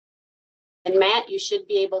And Matt, you should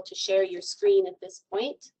be able to share your screen at this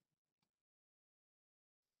point.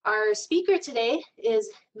 Our speaker today is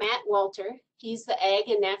Matt Walter. He's the Ag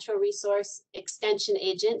and Natural Resource Extension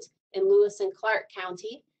Agent in Lewis and Clark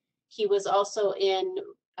County. He was also in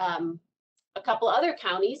a couple other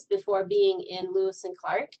counties before being in Lewis and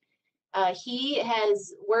Clark. He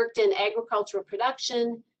has worked in agricultural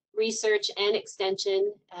production, research, and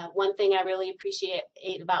extension. One thing I really appreciate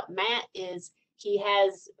about Matt is he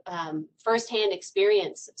has firsthand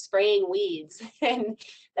experience spraying weeds, and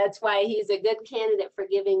that's why he's a good candidate for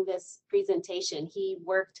giving this presentation. He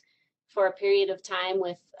worked for a period of time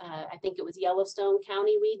with, I think it was Yellowstone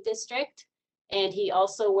County Weed District, and he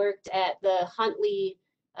also worked at the Huntley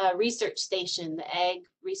Research Station, the Ag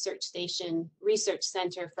Research Station Research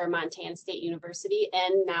Center for Montana State University,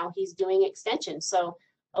 and now he's doing extension. So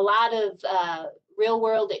a lot of real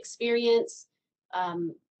world experience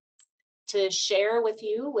to share with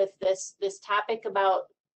you with this topic about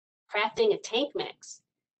crafting a tank mix.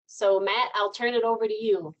 So Matt, I'll turn it over to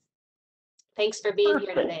you. Thanks for being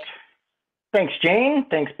here today. Thanks, Jane.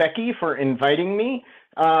 Thanks, Becky, for inviting me.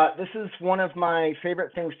 This is one of my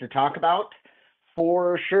favorite things to talk about,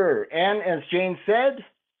 for sure. And as Jane said,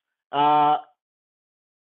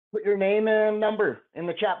 put your name and number in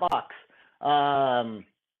the chat box.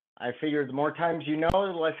 I figure the more times you know, the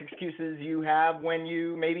less excuses you have when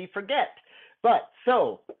you maybe forget. But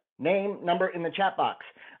so, name, number in the chat box.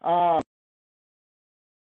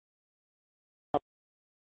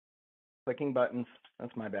 Clicking buttons,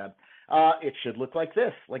 that's my bad. It should look like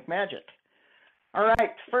this, like magic. All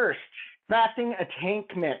right, first, crafting a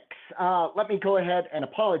tank mix. Let me go ahead and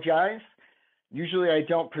apologize. Usually I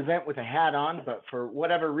don't present with a hat on, but for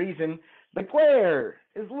whatever reason, the glare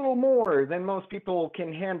is a little more than most people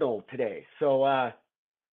can handle today. So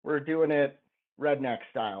we're doing it redneck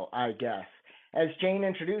style, I guess. As Jane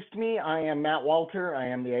introduced me, I am Matt Walter. I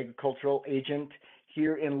am the agricultural agent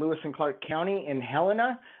here in Lewis and Clark County in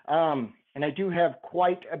Helena. And I do have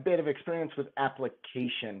quite a bit of experience with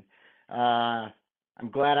application. I'm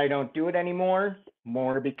glad I don't do it anymore,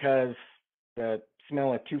 more because the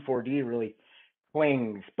smell of 2,4-D really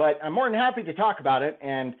clings. But I'm more than happy to talk about it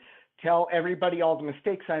and tell everybody all the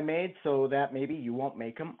mistakes I made so that maybe you won't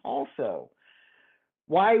make them also.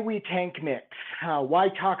 Why we tank mix? Why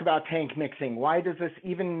talk about tank mixing? Why does this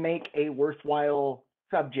even make a worthwhile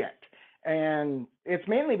subject? And it's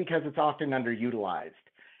mainly because it's often underutilized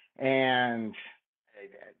and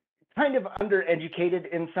kind of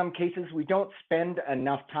undereducated in some cases. We don't spend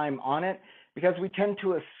enough time on it because we tend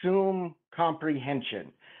to assume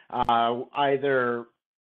comprehension, either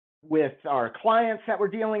with our clients that we're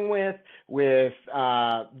dealing with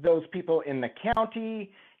those people in the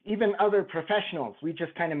county, even other professionals. We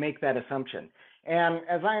just kind of make that assumption. And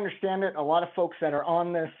as I understand it, a lot of folks that are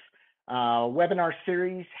on this webinar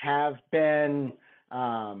series have been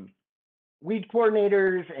weed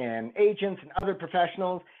coordinators and agents and other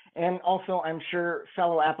professionals, and also I'm sure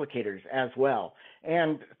fellow applicators as well.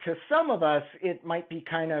 And to some of us, it might be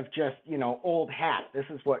kind of just, you know, old hat. This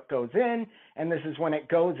is what goes in and this is when it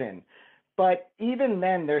goes in. But even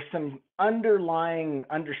then, there's some underlying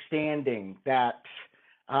understanding that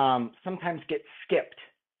sometimes gets skipped,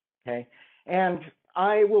 okay? And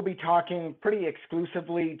I will be talking pretty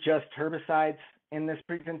exclusively just herbicides in this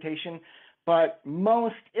presentation, but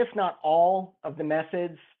most, if not all, of the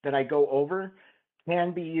methods that I go over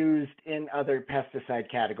can be used in other pesticide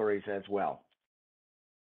categories as well.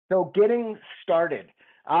 So getting started,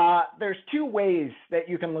 there's two ways that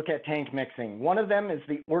you can look at tank mixing. One of them is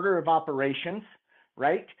the order of operations,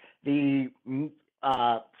 right? The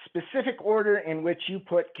specific order in which you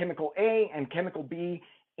put chemical A and chemical B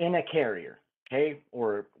in a carrier, okay?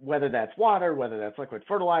 Or whether that's water, whether that's liquid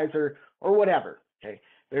fertilizer, or whatever, okay?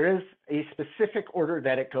 There is a specific order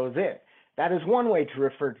that it goes in. That is one way to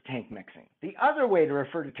refer to tank mixing. The other way to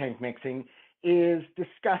refer to tank mixing is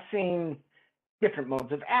discussing different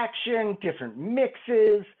modes of action, different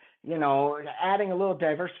mixes, you know, adding a little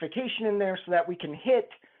diversification in there so that we can hit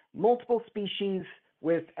multiple species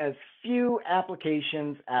with as few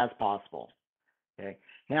applications as possible, okay?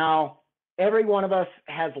 Now, every one of us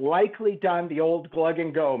has likely done the old glug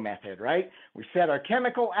and go method, right? We set our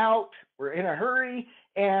chemical out, we're in a hurry,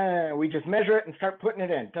 and we just measure it and start putting it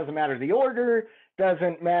in. Doesn't matter the order,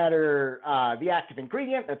 doesn't matter the active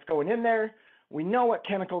ingredient that's going in there. We know what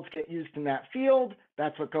chemicals get used in that field.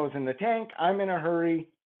 That's what goes in the tank. I'm in a hurry,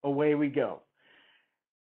 away we go.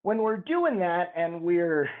 When we're doing that and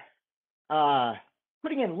we're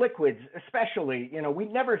putting in liquids, especially, you know, we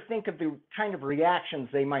never think of the kind of reactions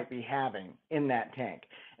they might be having in that tank.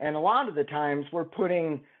 And a lot of the times we're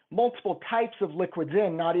putting multiple types of liquids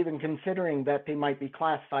in, not even considering that they might be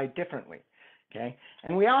classified differently, okay?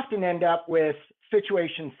 And we often end up with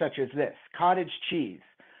situations such as this, cottage cheese.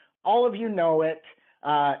 All of you know it.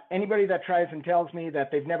 Anybody that tries and tells me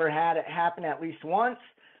that they've never had it happen at least once,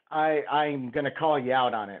 I'm going to call you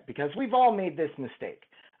out on it, because we've all made this mistake.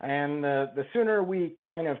 And the sooner we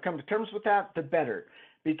kind of come to terms with that, the better,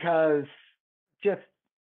 because just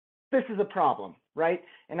this is a problem, right?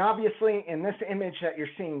 And obviously in this image that you're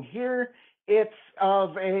seeing here, it's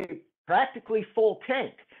of a practically full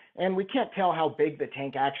tank. And we can't tell how big the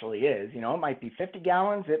tank actually is. You know, it might be 50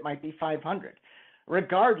 gallons, it might be 500.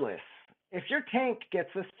 Regardless, if your tank gets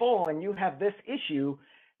this full and you have this issue,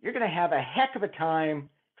 you're going to have a heck of a time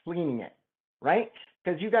cleaning it, right?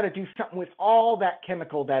 Because you got to do something with all that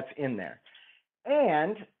chemical that's in there.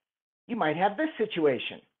 And you might have this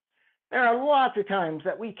situation. There are lots of times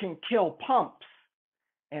that we can kill pumps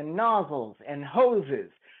and nozzles and hoses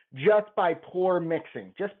just by poor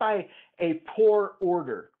mixing, just by a poor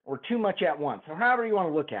order or too much at once, or however you want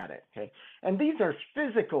to look at it, okay? And these are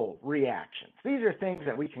physical reactions. These are things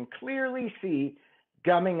that we can clearly see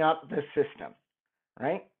gumming up the system,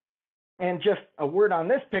 right? And just a word on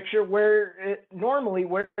this picture, normally,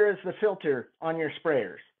 where is the filter on your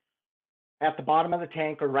sprayers? At the bottom of the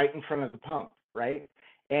tank or right in front of the pump, right?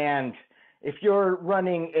 And if you're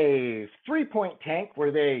running a 3-point tank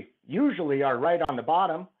where they usually are right on the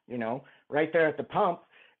bottom, you know, right there at the pump,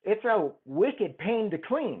 it's a wicked pain to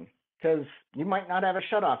clean because you might not have a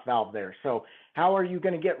shutoff valve there. So how are you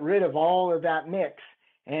going to get rid of all of that mix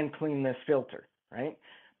and clean this filter, right?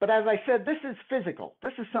 But as I said, this is physical.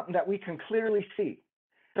 This is something that we can clearly see.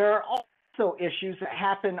 There are also issues that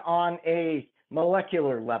happen on a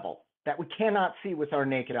molecular level that we cannot see with our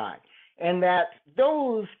naked eye, and that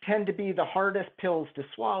those tend to be the hardest pills to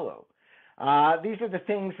swallow. These are the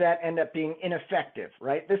things that end up being ineffective,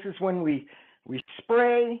 right? This is when we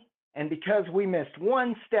spray, and because we missed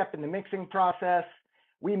one step in the mixing process,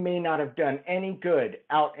 we may not have done any good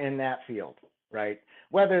out in that field, right?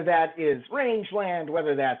 Whether that is rangeland,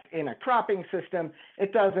 whether that's in a cropping system,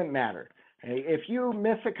 it doesn't matter. Okay? If you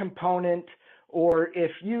miss a component or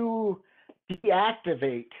if you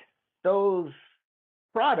deactivate those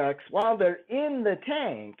products while they're in the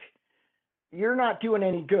tank, you're not doing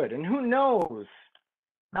any good. And who knows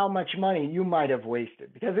how much money you might have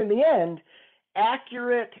wasted. Because in the end,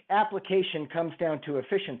 accurate application comes down to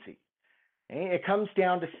efficiency. Okay? It comes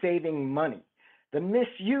down to saving money. The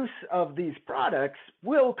misuse of these products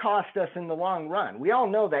will cost us in the long run. We all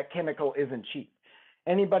know that chemical isn't cheap.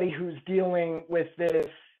 Anybody who's dealing with this,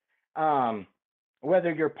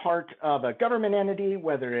 whether you're part of a government entity,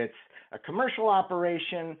 whether it's a commercial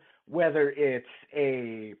operation, whether it's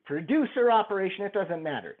a producer operation, it doesn't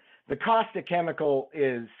matter. The cost of chemical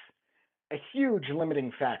is a huge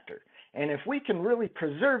limiting factor. And if we can really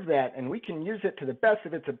preserve that and we can use it to the best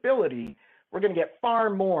of its ability, we're going to get far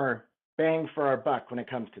more bang for our buck when it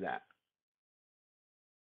comes to that.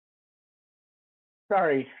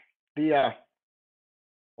 Sorry, the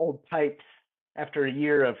old pipes, after a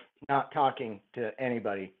year of not talking to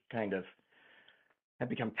anybody, kind of have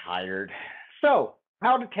become tired. So,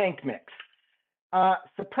 how to tank mix.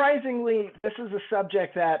 Surprisingly, this is a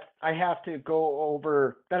subject that I have to go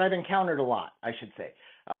over, that I've encountered a lot, I should say.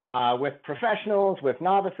 With professionals, with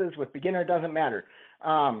novices, with beginner, doesn't matter.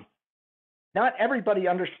 Not everybody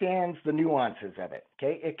understands the nuances of it,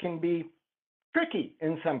 okay? It can be tricky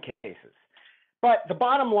in some cases. But the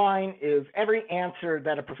bottom line is every answer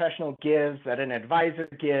that a professional gives, that an advisor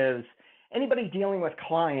gives, anybody dealing with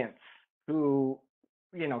clients who,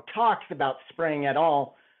 you know, talks about spraying at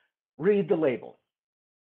all, read the label,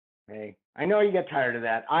 okay? I know you get tired of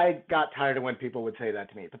that. I got tired of when people would say that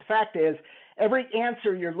to me. But the fact is, every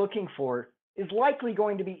answer you're looking for is likely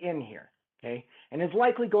going to be in here, okay? And is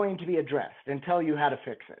likely going to be addressed and tell you how to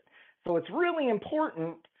fix it. So it's really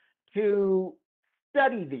important to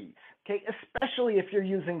study these, okay? Especially if you're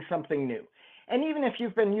using something new. And even if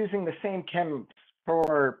you've been using the same chems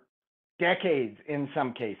for decades in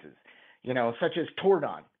some cases, you know, such as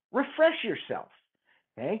Tordon, refresh yourself,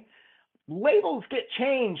 okay? Labels get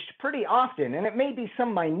changed pretty often, and it may be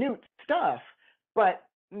some minute stuff, but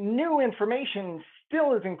new information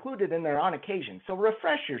still is included in there on occasion. So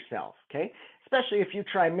refresh yourself, okay? Especially if you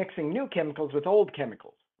try mixing new chemicals with old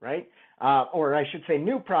chemicals, right? Or I should say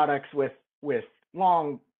new products with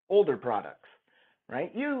older products,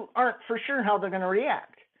 right? You aren't for sure how they're going to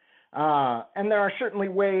react. And there are certainly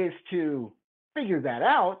ways to figure that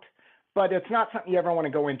out, but it's not something you ever want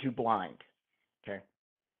to go into blind, okay?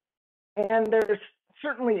 And there's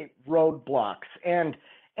certainly roadblocks, and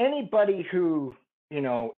anybody who, you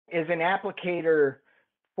know, is an applicator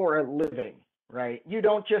for a living, right? You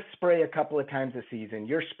don't just spray a couple of times a season.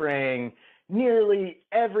 You're spraying nearly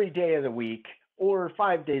every day of the week or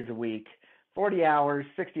 5 days a week, 40 hours,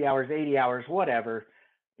 60 hours, 80 hours, whatever,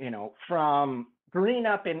 from green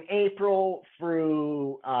up in April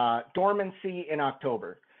through dormancy in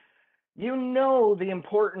October. You know the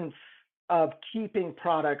importance of keeping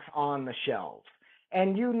products on the shelves.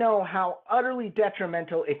 And you know how utterly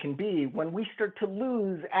detrimental it can be when we start to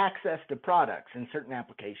lose access to products in certain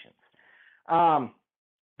applications.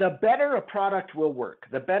 The better a product will work,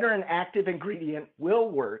 the better an active ingredient will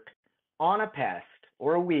work on a pest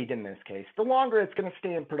or a weed in this case, the longer it's going to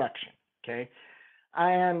stay in production, okay?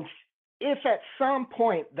 And if at some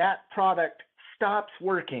point that product stops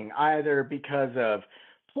working, either because of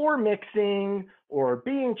poor mixing or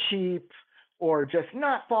being cheap or just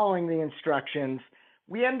not following the instructions,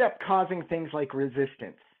 we end up causing things like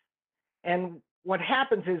resistance. And what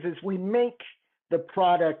happens is we make the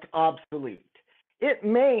product obsolete. It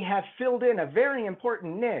may have filled in a very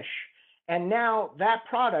important niche, and now that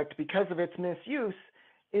product, because of its misuse,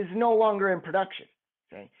 is no longer in production.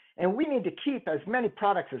 Okay? And we need to keep as many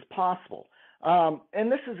products as possible.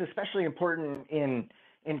 And this is especially important in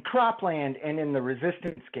cropland and in the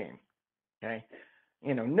resistance game. Okay?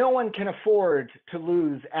 No one can afford to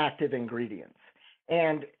lose active ingredients.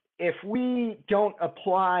 And if we don't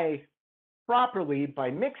apply properly by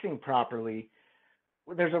mixing properly,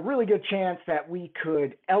 there's a really good chance that we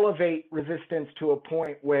could elevate resistance to a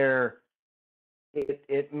point where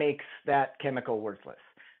it makes that chemical worthless.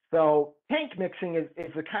 So tank mixing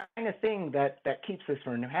is the kind of thing that keeps this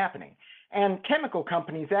from happening. And chemical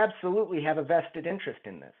companies absolutely have a vested interest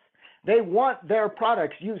in this. They want their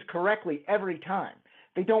products used correctly every time.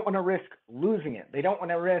 They don't want to risk losing it. They don't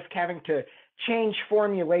want to risk having to change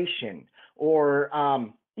formulation or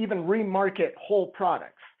even remarket whole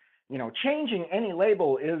products. Changing any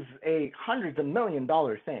label is a hundreds of $1 million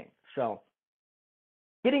thing. So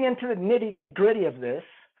getting into the nitty gritty of this,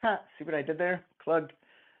 see what I did there? Plugged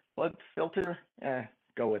filter,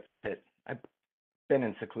 go with it. I've been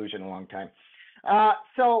in seclusion a long time.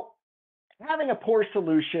 So having a poor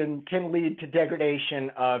solution can lead to degradation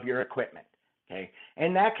of your equipment, okay?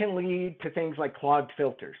 And that can lead to things like clogged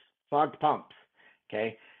filters, clogged pumps,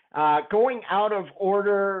 okay? Going out of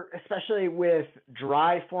order, especially with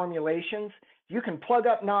dry formulations, you can plug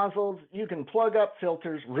up nozzles, you can plug up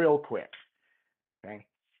filters real quick, okay?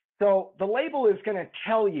 So the label is going to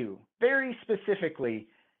tell you very specifically,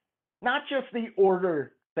 not just the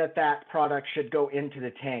order that product should go into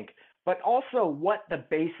the tank, but also what the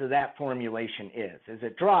base of that formulation is. Is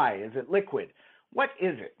it dry? Is it liquid? What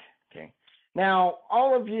is it? Okay. Now,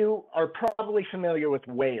 all of you are probably familiar with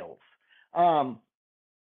whales.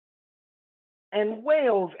 And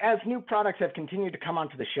whales, as new products have continued to come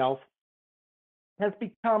onto the shelf, has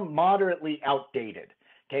become moderately outdated.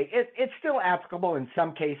 Okay, it's still applicable in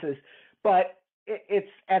some cases, but it's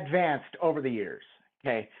advanced over the years.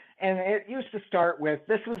 Okay, and it used to start with,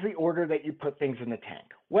 this was the order that you put things in the tank.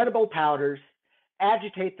 Wettable powders,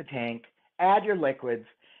 agitate the tank, add your liquids,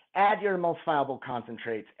 add your emulsifiable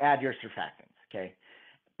concentrates, add your surfactants, okay?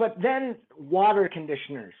 But then water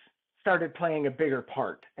conditioners started playing a bigger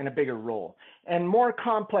part and a bigger role. And more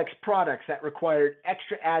complex products that required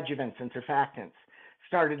extra adjuvants and surfactants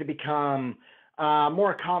started to become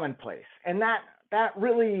more commonplace. And that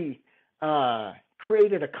really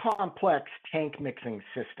created a complex tank mixing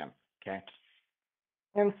system, okay?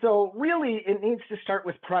 And so really it needs to start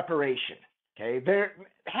with preparation, okay?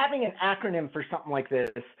 Having an acronym for something like this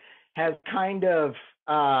has kind of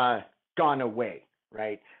gone away,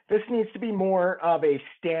 right? This needs to be more of a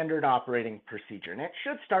standard operating procedure, and it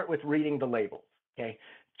should start with reading the labels, okay?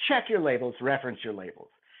 Check your labels, reference your labels.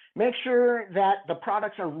 Make sure that the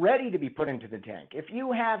products are ready to be put into the tank. If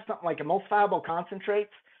you have something like emulsifiable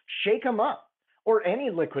concentrates, shake them up, or any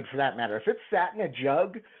liquid for that matter. If it's sat in a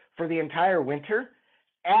jug for the entire winter,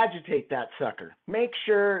 agitate that sucker. Make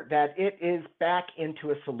sure that it is back into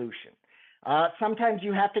a solution. Sometimes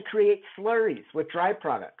you have to create slurries with dry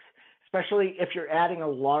products, especially if you're adding a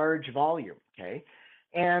large volume, okay?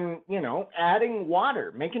 And, adding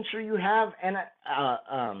water, making sure you have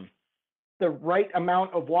the right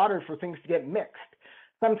amount of water for things to get mixed.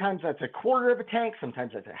 Sometimes that's a quarter of a tank,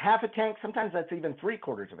 sometimes that's a half a tank, sometimes that's even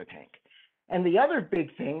 3/4 of a tank. And the other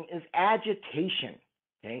big thing is agitation,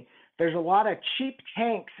 okay? There's a lot of cheap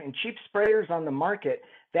tanks and cheap sprayers on the market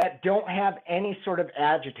that don't have any sort of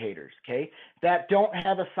agitators, okay? That don't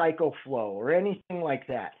have a cycle flow or anything like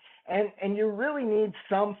that. And you really need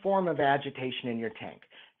some form of agitation in your tank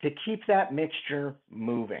to keep that mixture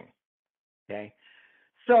moving, okay?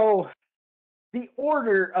 So the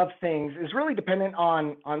order of things is really dependent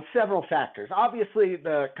on several factors. Obviously,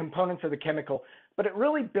 the components of the chemical, but it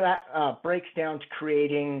really breaks down to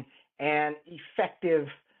creating an effective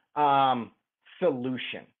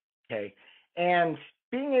solution, okay? And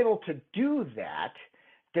being able to do that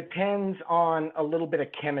depends on a little bit of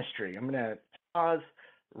chemistry. I'm going to pause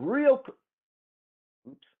real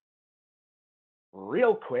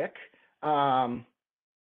quick.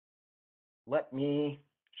 Let me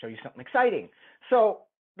show you something exciting. So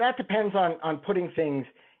that depends on putting things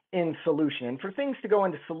in solution. And for things to go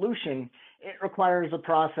into solution, it requires a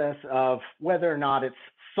process of whether or not it's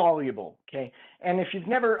soluble, okay? And if you've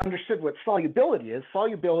never understood what solubility is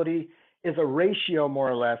a ratio, more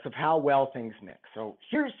or less, of how well things mix. So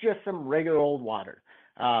here's just some regular old water,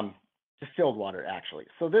 distilled water, actually.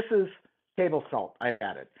 So this is table salt I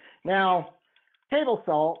added. Now, table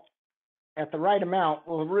salt at the right amount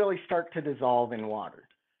will really start to dissolve in water,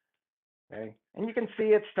 okay? And you can see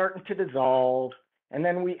it's starting to dissolve, and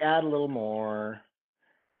then we add a little more.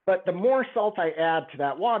 But the more salt I add to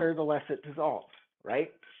that water, the less it dissolves,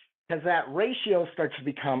 right? Because that ratio starts to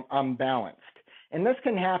become unbalanced. And this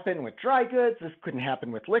can happen with dry goods, this couldn't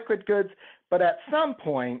happen with liquid goods, but at some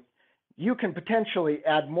point, you can potentially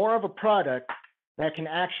add more of a product that can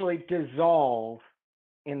actually dissolve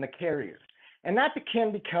in the carriers. And that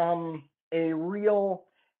can become a real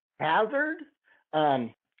hazard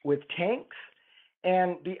with tanks.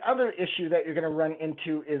 And the other issue that you're going to run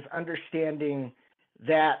into is understanding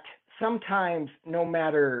that sometimes, no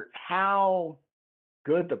matter how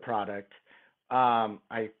good the product,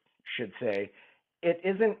 I should say, it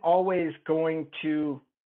isn't always going to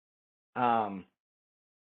go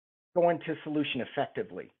into solution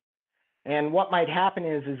effectively. And what might happen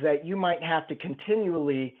is that you might have to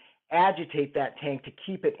continually agitate that tank to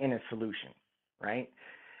keep it in a solution, right?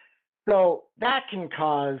 So that can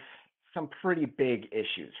cause some pretty big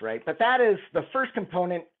issues, right? But that is the first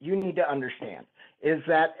component you need to understand, is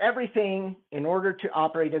that everything in order to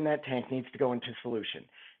operate in that tank needs to go into solution.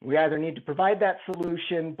 We either need to provide that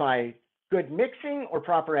solution by good mixing or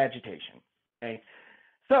proper agitation, okay?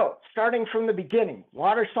 So starting from the beginning,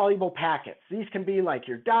 water-soluble packets. These can be like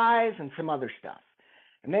your dyes and some other stuff.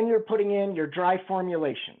 And then you're putting in your dry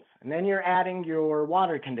formulations, and then you're adding your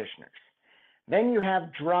water conditioners. Then you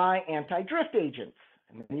have dry anti-drift agents,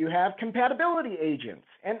 and then you have compatibility agents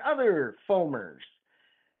and other foamers.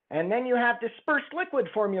 And then you have dispersed liquid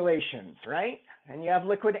formulations, right? And you have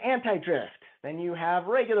liquid anti-drift. Then you have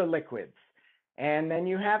regular liquids. And then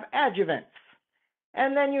you have adjuvants.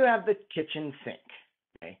 And then you have the kitchen sink,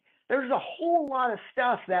 okay? There's a whole lot of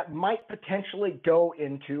stuff that might potentially go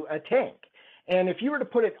into a tank. And if you were to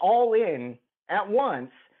put it all in at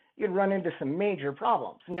once, you'd run into some major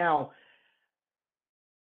problems. Now,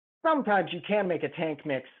 sometimes you can make a tank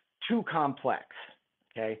mix too complex,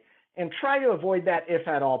 okay? And try to avoid that if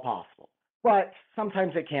at all possible. But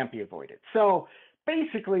sometimes it can't be avoided. So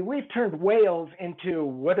basically, we've turned whales into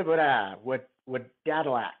Woodadalac,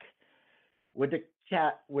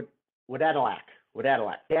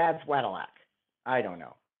 Dad's Wadalac. I don't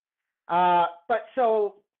know. But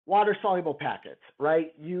so water-soluble packets,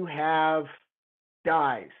 right? You have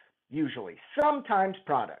dyes, usually, sometimes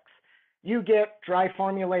products. You get dry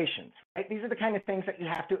formulations, right? These are the kind of things that you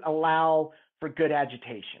have to allow for good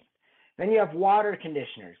agitation. Then you have water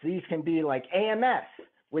conditioners. These can be like AMS,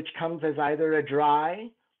 which comes as either a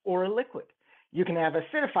dry or a liquid. You can have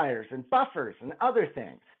acidifiers and buffers and other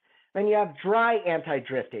things. Then you have dry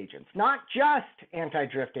anti-drift agents, not just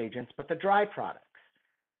anti-drift agents, but the dry products.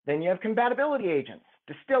 Then you have compatibility agents,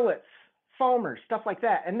 distillates, foamers, stuff like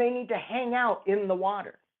that, and they need to hang out in the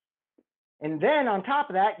water. And then on top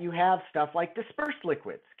of that, you have stuff like dispersed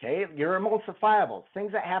liquids, okay? Your emulsifiables,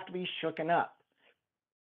 things that have to be shooken up.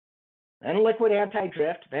 Then liquid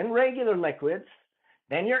anti-drift, then regular liquids,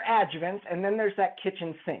 then your adjuvants, and then there's that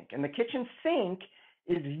kitchen sink. And the kitchen sink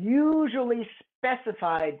is usually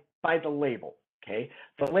specified by the label, okay?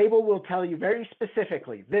 The label will tell you very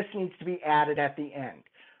specifically, this needs to be added at the end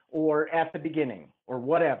or at the beginning or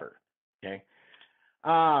whatever, okay?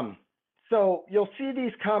 So you'll see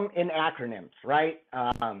these come in acronyms, right?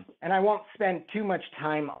 And I won't spend too much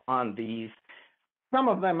time on these. Some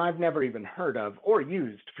of them I've never even heard of or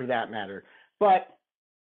used for that matter, but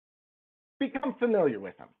become familiar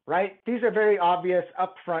with them, right? These are very obvious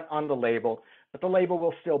up front on the label, but the label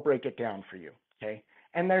will still break it down for you, okay?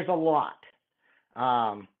 And there's a lot.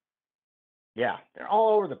 Yeah, they're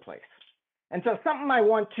all over the place. And so something I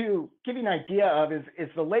want to give you an idea of is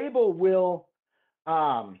the label will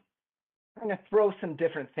kind of throw some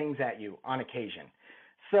different things at you on occasion.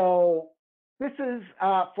 So this is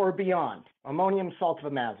for Beyond, ammonium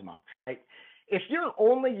sulfoamazimox, right? If you're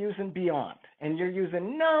only using Beyond and you're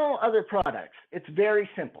using no other products, it's very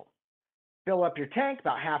simple. Fill up your tank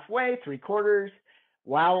about halfway, 3/4.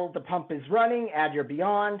 While the pump is running, add your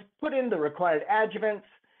Beyond, put in the required adjuvants,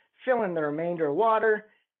 fill in the remainder of water,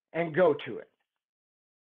 and go to it.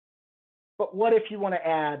 But what if you want to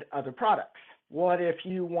add other products? What if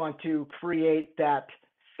you want to create that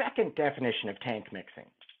second definition of tank mixing?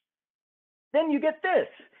 Then you get this,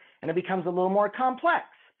 and it becomes a little more complex.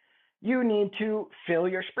 You need to fill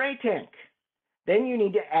your spray tank. Then you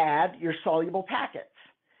need to add your soluble packets.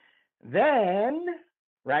 Then,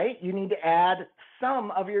 right, you need to add some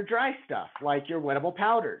of your dry stuff, like your wettable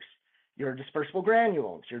powders, your dispersible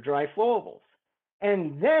granules, your dry flowables.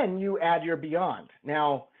 And then you add your Beyond.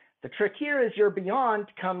 Now, the trick here is your Beyond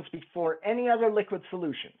comes before any other liquid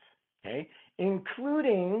solutions, okay,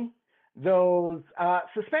 including those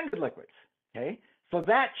suspended liquids, okay? So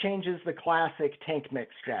that changes the classic tank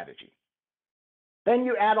mix strategy. Then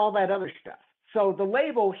you add all that other stuff. So the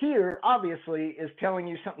label here obviously is telling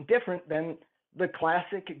you something different than the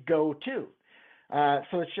classic go-to.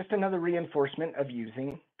 So it's just another reinforcement of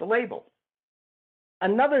using the label.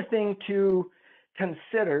 Another thing to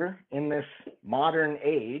consider in this modern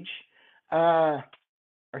age are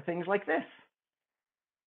things like this.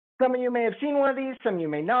 Some of you may have seen one of these, some of you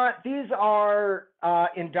may not. These are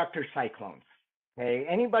inductor cyclones. Okay,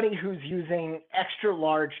 anybody who's using extra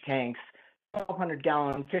large tanks, 1,200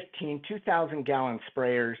 gallon, 2,000 gallon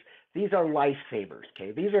sprayers, these are lifesavers.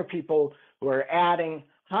 Okay, these are people who are adding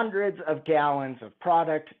hundreds of gallons of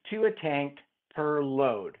product to a tank per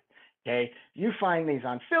load. Okay, you find these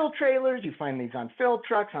on fill trailers, you find these on fill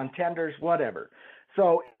trucks, on tenders, whatever.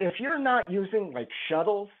 So if you're not using like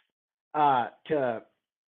shuttles to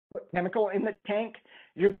put chemical in the tank,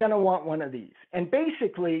 you're going to want one of these. And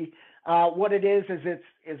basically, what it is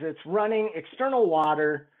it's running external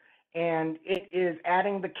water, and it is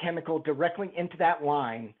adding the chemical directly into that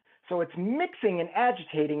line. So it's mixing and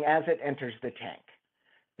agitating as it enters the tank.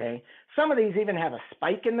 Okay. Some of these even have a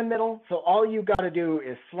spike in the middle. So all you got to do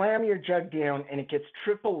is slam your jug down, and it gets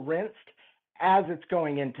triple rinsed as it's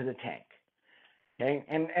going into the tank. Okay.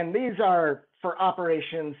 And these are for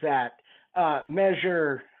operations that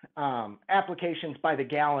measure applications by the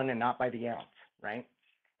gallon and not by the ounce, right?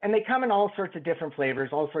 And they come in all sorts of different flavors,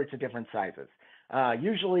 all sorts of different sizes,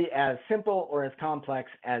 usually as simple or as complex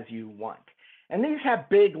as you want. And these have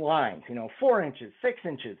big lines, 4 inches, 6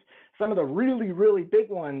 inches. Some of the really, really big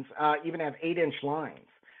ones even have 8-inch lines.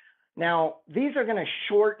 Now, these are going to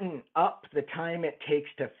shorten up the time it takes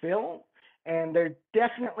to fill, and they're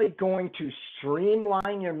definitely going to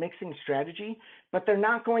streamline your mixing strategy, but they're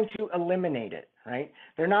not going to eliminate it, right?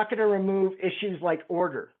 They're not going to remove issues like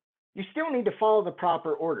order. You still need to follow the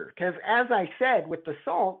proper order, because as I said with the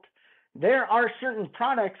salt, there are certain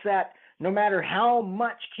products that no matter how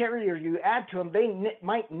much carrier you add to them, they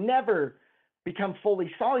might never become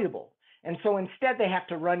fully soluble. And so instead they have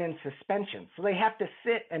to run in suspension. So they have to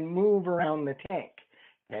sit and move around the tank,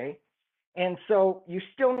 okay? And so you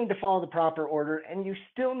still need to follow the proper order, and you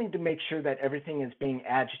still need to make sure that everything is being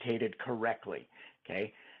agitated correctly,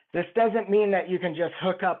 okay? This doesn't mean that you can just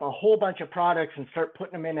hook up a whole bunch of products and start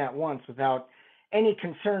putting them in at once without any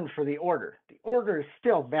concern for the order. The order is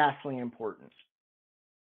still vastly important.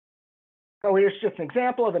 So here's just an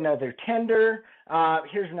example of another tender.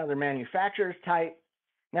 Here's another manufacturer's type.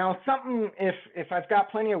 Now, something, if I've got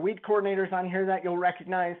plenty of weed coordinators on here that you'll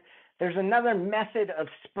recognize, there's another method of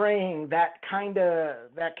spraying that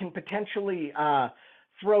can potentially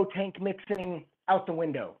throw tank mixing out the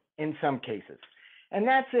window in some cases. And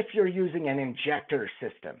that's if you're using an injector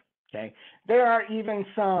system, okay? There are even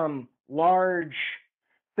some large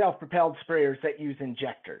self-propelled sprayers that use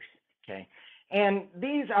injectors, okay? And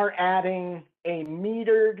these are adding a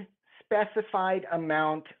metered, specified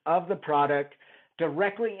amount of the product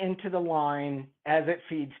directly into the line as it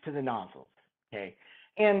feeds to the nozzles, okay?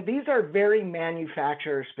 And these are very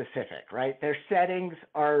manufacturer specific, right? Their settings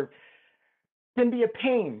can be a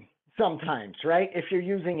pain sometimes, right? If you're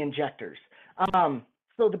using injectors.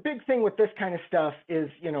 So the big thing with this kind of stuff is,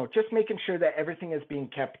 just making sure that everything is being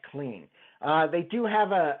kept clean. They do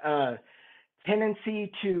have a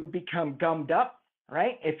tendency to become gummed up,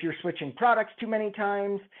 right? If you're switching products too many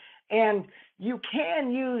times. And you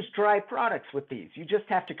can use dry products with these. You just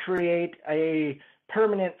have to create a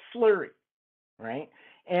permanent slurry, right?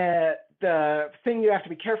 And the thing you have to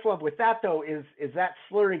be careful of with that, though, is that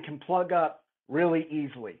slurry can plug up really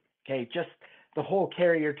easily, okay? Just the whole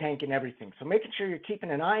carrier tank and everything. So making sure you're keeping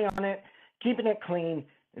an eye on it, keeping it clean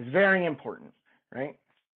is very important, right?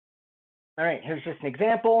 All right, here's just an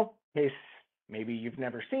example in case maybe you've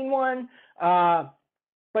never seen one.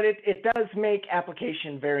 but it does make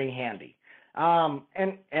application very handy.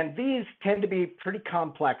 And these tend to be pretty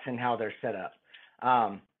complex in how they're set up.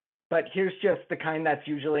 But here's just the kind that's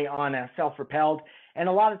usually on a self-propelled. And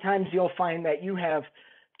a lot of times you'll find that you have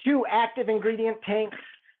 2 active ingredient tanks,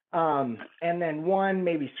 and then 1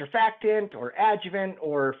 maybe surfactant or adjuvant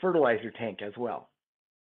or fertilizer tank as well.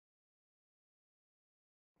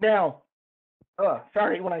 Now,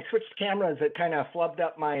 sorry, when I switched cameras, it kind of flubbed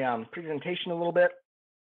up my presentation a little bit.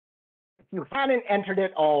 If you hadn't entered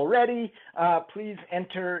it already, please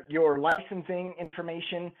enter your licensing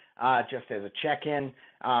information just as a check-in.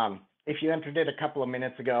 If you entered it a couple of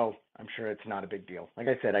minutes ago, I'm sure it's not a big deal. Like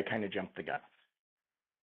I said, I kind of jumped the gun.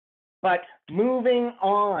 But moving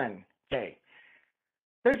on, okay,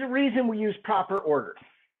 there's a reason we use proper order.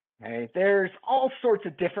 Okay, there's all sorts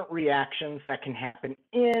of different reactions that can happen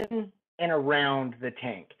in and around the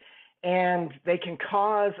tank, and they can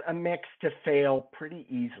cause a mix to fail pretty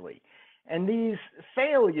easily. And these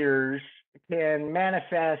failures can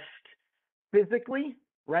manifest physically,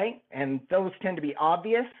 right? And those tend to be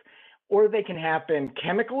obvious, or they can happen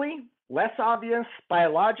chemically, less obvious,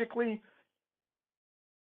 biologically,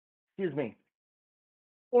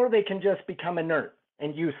 or they can just become inert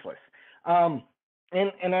and useless. And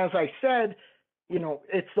as I said, you know,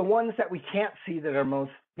 it's the ones that we can't see that are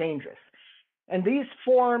most dangerous. And these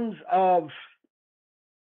forms of,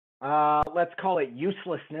 let's call it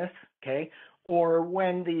uselessness, okay, or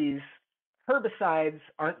when these herbicides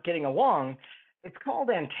aren't getting along, it's called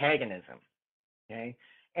antagonism, okay?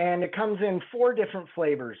 And it comes in 4 different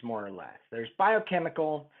flavors, more or less. There's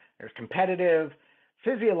biochemical, there's competitive,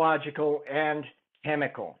 physiological, and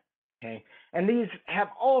chemical, okay? And these have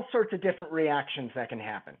all sorts of different reactions that can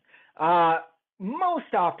happen.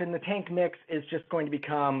 Most often, the tank mix is just going to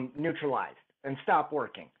become neutralized and stop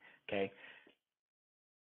working, okay?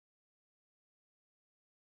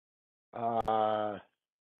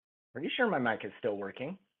 Pretty sure my mic is still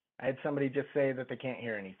working. I had somebody just say that they can't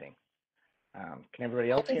hear anything. Can everybody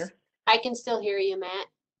else hear? I can still hear you, Matt.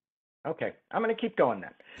 Okay, I'm going to keep going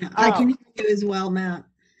then. I can hear you as well, Matt.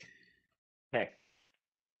 Okay.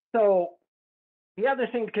 So the other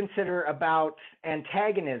thing to consider about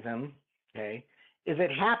antagonism, okay, is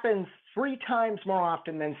it happens 3 times more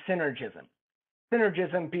often than synergism.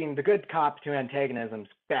 Synergism being the good cop to antagonism's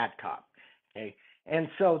bad cop, okay? And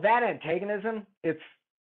so that antagonism, it's,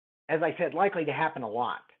 as I said, likely to happen a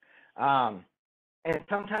lot. And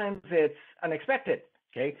sometimes it's unexpected,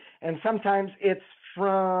 okay? And sometimes it's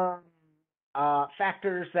from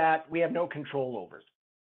factors that we have no control over.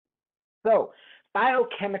 So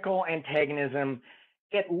biochemical antagonism,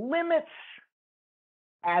 it limits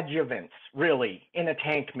adjuvants, really, in a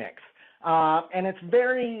tank mix. And it's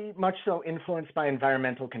very much so influenced by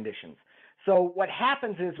environmental conditions. So what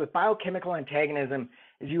happens is with biochemical antagonism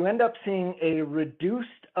is you end up seeing a reduced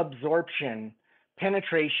absorption,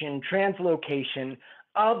 penetration, translocation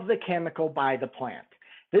of the chemical by the plant.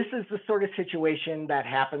 This is the sort of situation that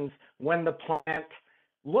happens when the plant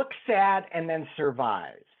looks sad and then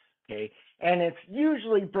survives, okay? And it's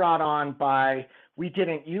usually brought on by we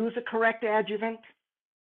didn't use a correct adjuvant,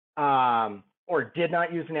 or did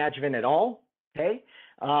not use an adjuvant at all, okay?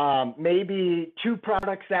 Maybe 2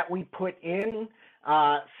 products that we put in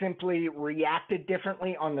simply reacted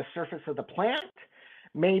differently on the surface of the plant.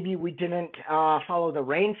 Maybe we didn't follow the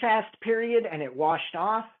rain fast period and it washed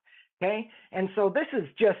off, okay? And so this is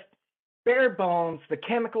just bare bones. The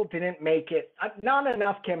chemical didn't make it, not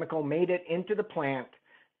enough chemical made it into the plant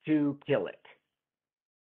to kill it.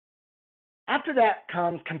 After that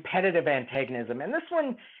comes competitive antagonism. And this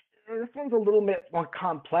one's a little bit more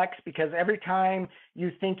complex because every time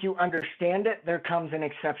you think you understand it, there comes an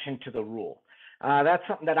exception to the rule. That's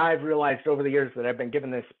something that I've realized over the years that I've been given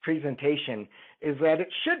this presentation, is that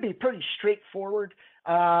it should be pretty straightforward,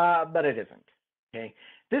 but it isn't, okay?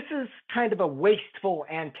 This is kind of a wasteful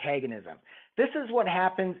antagonism. This is what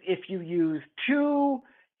happens if you use 2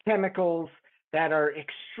 chemicals that are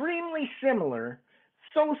extremely similar,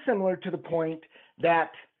 so similar to the point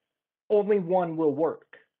that only one will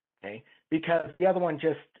work, okay? Because the other one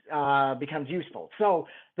just becomes useful. So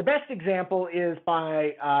the best example is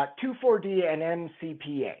by 2,4-D and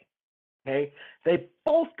MCPA, okay? They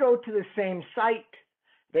both go to the same site.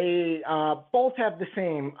 They both have the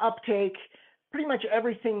same uptake. Pretty much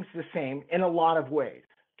everything's the same in a lot of ways,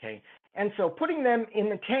 okay? And so putting them in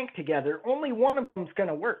the tank together, only one of them is going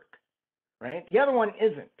to work, right? The other one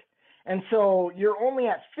isn't. And so you're only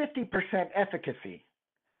at 50% efficacy,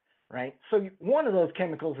 right? So one of those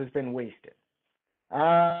chemicals has been wasted.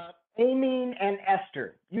 Amine and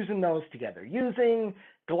ester, using those together, using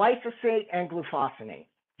glyphosate and glufosinate,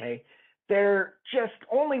 okay? they're just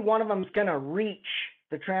only one of them is going to reach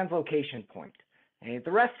the translocation point. Okay?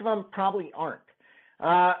 The rest of them probably aren't.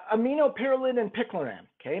 Aminopyrrolid and picloram,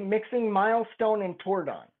 okay, mixing milestone and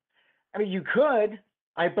tordon. I mean, you could,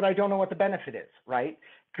 but I don't know what the benefit is, right?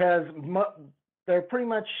 Because they're pretty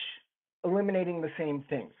much eliminating the same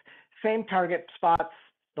things, same target spots,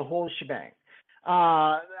 the whole shebang.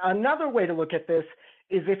 Another way to look at this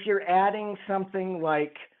is if you're adding something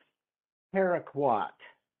like paraquat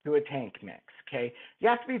to a tank mix, okay? You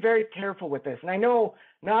have to be very careful with this. And I know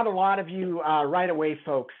not a lot of you right away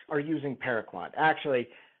folks are using paraquat. Actually,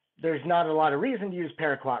 there's not a lot of reason to use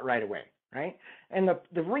paraquat right away, right? And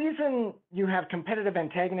the reason you have competitive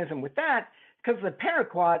antagonism with that, because the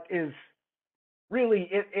paraquat is really,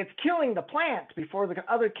 it's killing the plant before the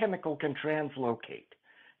other chemical can translocate,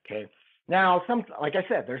 okay? Now, like I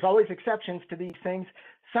said, there's always exceptions to these things.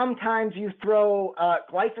 Sometimes you throw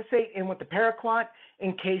glyphosate in with the paraquat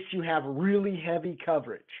in case you have really heavy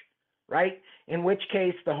coverage, right? In which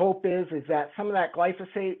case, the hope is that some of that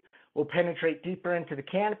glyphosate will penetrate deeper into the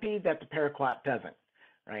canopy that the paraquat doesn't,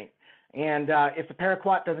 right? And if the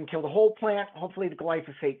paraquat doesn't kill the whole plant, hopefully the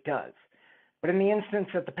glyphosate does. But in the instance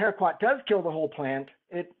that the paraquat does kill the whole plant,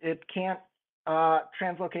 it can't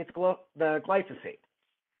translocate the glyphosate.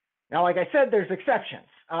 Now, like I said, there's exceptions.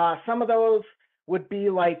 Some of those would be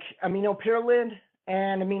like aminopyrrolid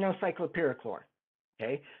and aminocyclopyrrochlor,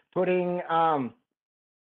 okay? Putting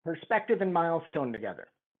perspective and milestone together,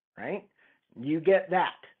 right? You get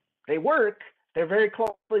that. They work. They're very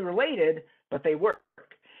closely related, but they work.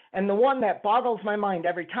 And the one that boggles my mind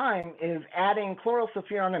every time is adding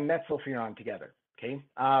chlorylsulfuron and metsulfuron together, okay?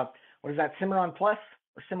 What is that, Cimarron Plus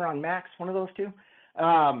or Cimarron Max, one of those two?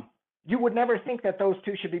 You would never think that those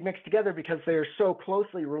two should be mixed together because they're so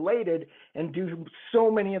closely related and do so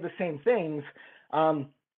many of the same things.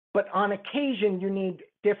 But on occasion, you need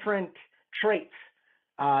different traits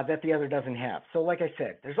that the other doesn't have. So like I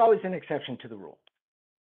said, there's always an exception to the rule.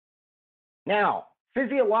 Now,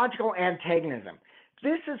 physiological antagonism.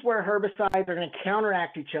 This is where herbicides are going to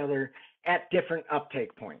counteract each other at different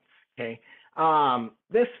uptake points, okay?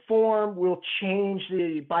 This form will change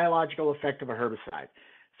the biological effect of a herbicide,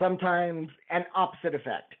 sometimes an opposite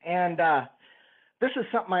effect. And this is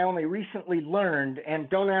something I only recently learned, and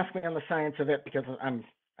don't ask me on the science of it because I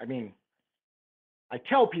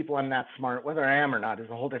tell people I'm not smart. Whether I am or not is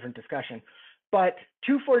a whole different discussion. But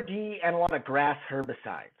 2,4-D and a lot of grass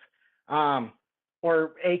herbicides,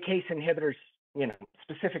 or ACASE inhibitors, you know,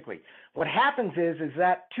 specifically. What happens is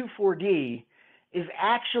that 2,4-D is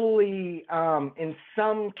actually, in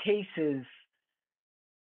some cases,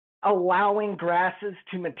 allowing grasses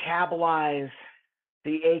to metabolize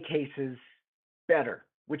the ACASEs better,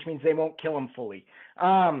 which means they won't kill them fully.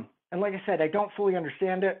 And like I said, I don't fully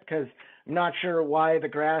understand it because I'm not sure why the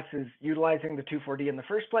grass is utilizing the 2,4-D in the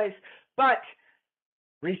first place, but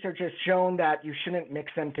research has shown that you shouldn't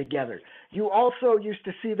mix them together. You also used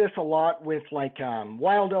to see this a lot with like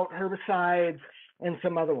wild oat herbicides and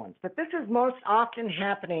some other ones. But this is most often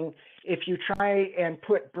happening if you try and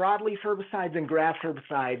put broadleaf herbicides and grass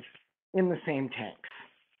herbicides in the same tanks,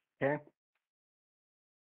 okay?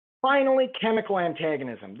 Finally, chemical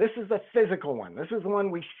antagonism. This is the physical one. This is the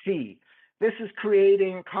one we see. This is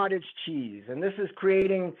creating cottage cheese, and this is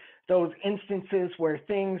creating those instances where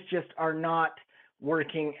things just are not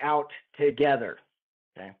working out together,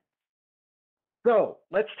 okay? So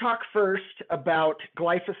let's talk first about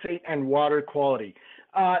glyphosate and water quality.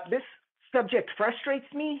 This subject frustrates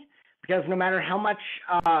me because no matter how much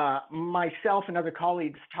myself and other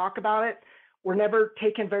colleagues talk about it, we're never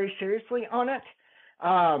taken very seriously on it.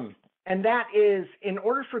 And that is, in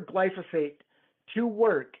order for glyphosate to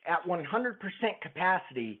work at 100%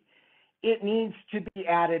 capacity, it needs to be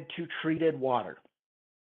added to treated water,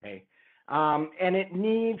 okay? And it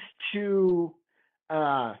needs to,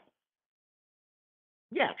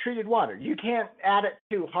 treated water. You can't add it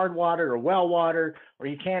to hard water or well water, or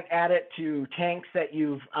you can't add it to tanks that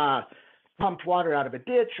you've pumped water out of a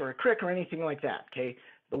ditch or a creek or anything like that, okay?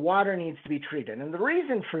 The water needs to be treated. And the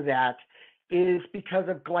reason for that is because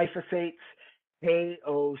of glyphosate's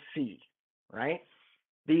KOC, right?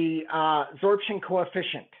 The absorption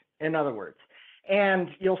coefficient, in other words. And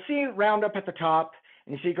you'll see Roundup at the top,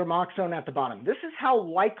 and you see gramoxone at the bottom. This is how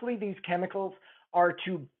likely these chemicals are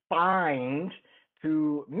to bind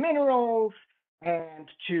to minerals and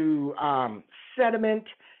to sediment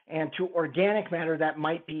and to organic matter that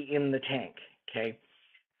might be in the tank, okay?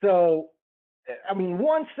 So, I mean,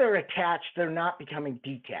 once they're attached, they're not becoming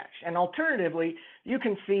detached. And alternatively, you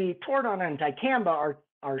can see tordon and dicamba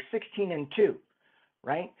are 16 and 2,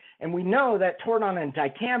 right? And we know that tordon and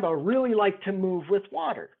dicamba really like to move with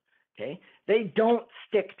water, okay? They don't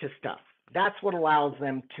stick to stuff. That's what allows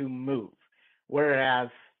them to move. Whereas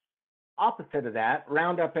opposite of that,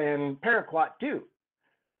 Roundup and Paraquat do,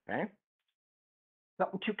 okay?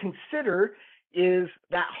 Something to consider is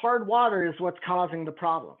that hard water is what's causing the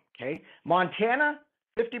problem, okay? Montana,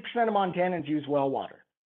 50% of Montanans use well water,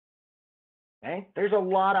 okay? There's a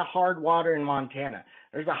lot of hard water in Montana.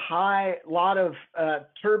 There's a lot of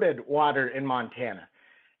turbid water in Montana,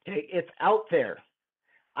 okay? It's out there.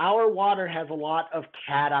 Our water has a lot of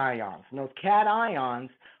cations, and those cations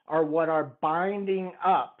are what are binding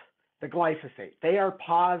up the glyphosate. They are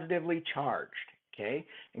positively charged, okay?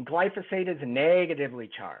 And glyphosate is negatively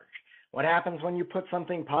charged. What happens when you put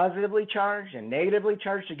something positively charged and negatively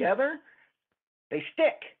charged together? They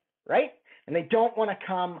stick, right? And they don't want to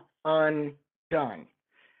come undone,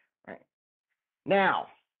 right? Now,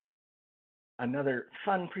 another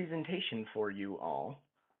fun presentation for you all.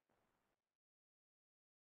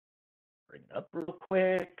 Bring it up real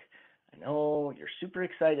quick. I know you're super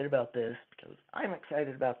excited about this because I'm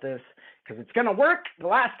excited about this because it's going to work. The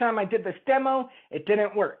last time I did this demo, it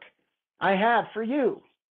didn't work. I have for you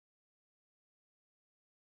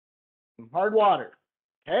some hard water,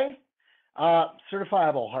 okay?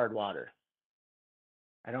 Certifiable hard water.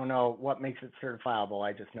 I don't know what makes it certifiable.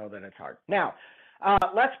 I just know that it's hard. Now,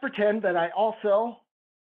 let's pretend that I also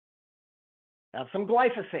have some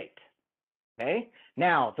glyphosate, okay?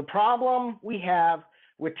 Now, the problem we have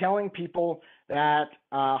with telling people that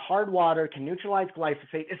hard water can neutralize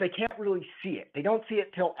glyphosate is they can't really see it. They don't see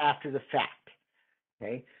it till after the fact,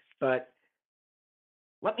 okay? But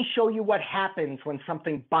let me show you what happens when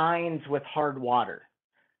something binds with hard water,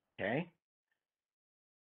 okay?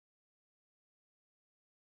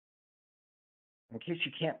 In case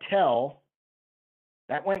you can't tell,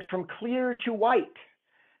 that went from clear to white.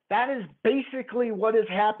 That is basically what is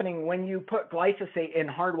happening when you put glyphosate in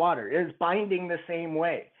hard water. It is binding the same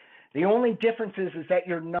way. The only difference is that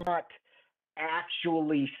you're not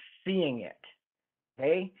actually seeing it,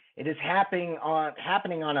 okay? It is happening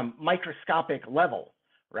on a microscopic level,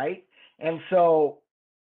 right? And so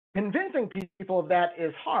convincing people of that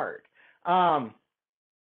is hard.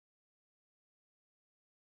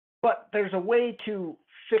 But there's a way to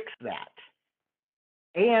fix that.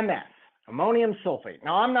 AMS, ammonium sulfate.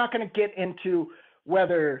 Now, I'm not going to get into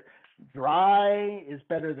whether dry is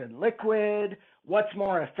better than liquid, what's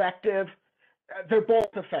more effective. They're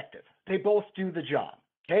both effective. They both do the job.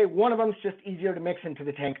 Okay, one of them is just easier to mix into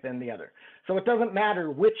the tank than the other. So it doesn't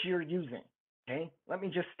matter which you're using. Okay, let me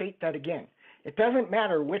just state that again. It doesn't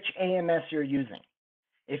matter which AMS you're using.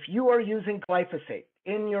 If you are using glyphosate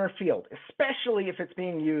in your field, especially if it's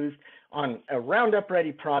being used on a Roundup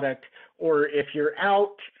Ready product, or if you're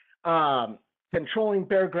out controlling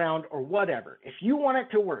bare ground or whatever, if you want it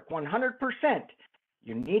to work 100%,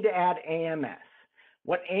 you need to add AMS.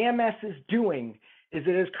 What AMS is doing is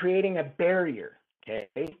it is creating a barrier, okay?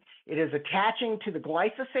 It is attaching to the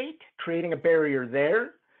glyphosate, creating a barrier there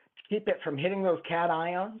to keep it from hitting those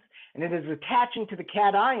cations, and it is attaching to the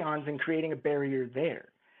cations and creating a barrier there.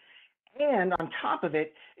 And on top of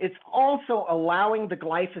it, it's also allowing the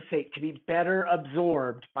glyphosate to be better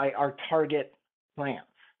absorbed by our target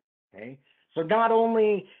plants, okay? So not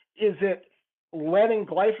only is it letting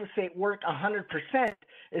glyphosate work 100%,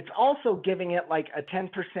 it's also giving it like a 10%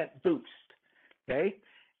 boost, okay?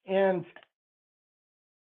 And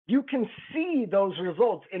you can see those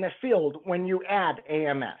results in a field when you add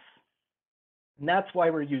AMS. And that's why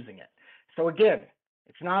we're using it. So again,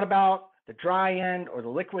 it's not about the dry end or the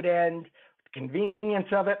liquid end, the convenience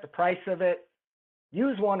of it, the price of it.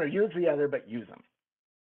 Use one or use the other, but use them.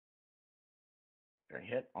 Gonna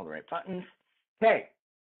hit all the right buttons. Okay,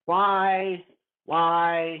 why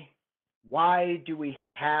do we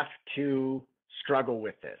have to struggle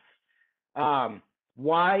with this?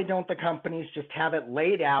 Why don't the companies just have it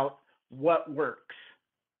laid out what works?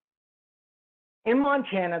 In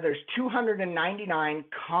Montana, there's 299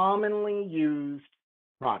 commonly used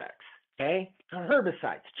products, okay?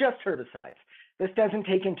 Herbicides, just herbicides. This doesn't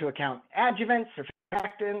take into account adjuvants or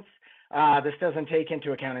surfactants. This doesn't take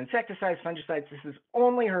into account insecticides, fungicides. This is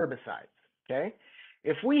only herbicides, okay?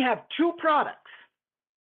 If we have two products,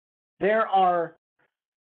 there are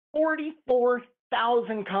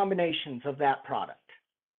 44,000 combinations of that product,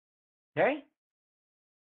 okay?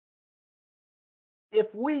 If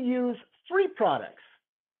we use 3 products,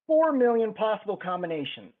 4 million possible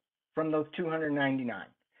combinations from those 299.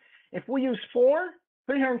 If we use 4,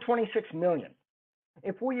 326 million.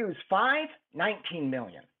 If we use 5, 19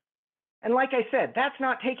 million. And like I said, that's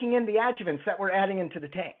not taking in the adjuvants that we're adding into the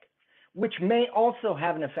tank, which may also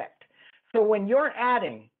have an effect. So when you're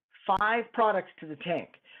adding 5 products to the tank,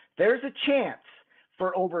 there's a chance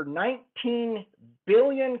for over 19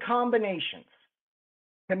 billion combinations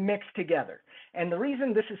to mix together. And the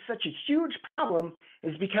reason this is such a huge problem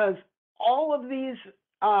is because all of these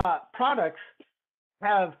products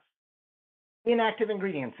have inactive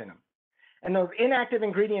ingredients in them. And those inactive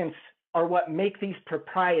ingredients are what make these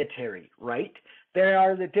proprietary, right? They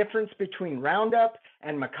are the difference between Roundup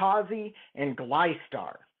and Makazi and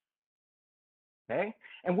Glystar. Okay?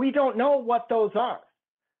 And we don't know what those are.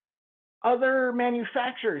 Other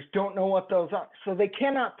manufacturers don't know what those are. So they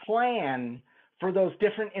cannot plan for those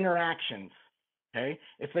different interactions, okay,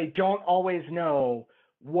 if they don't always know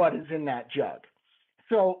what is in that jug.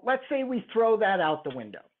 So let's say we throw that out the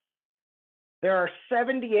window. There are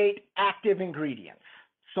 78 active ingredients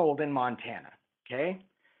sold in Montana, okay?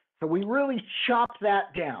 So we really chop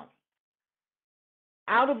that down.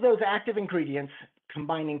 Out of those active ingredients,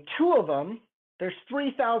 combining 2 of them, there's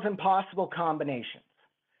 3,000 possible combinations.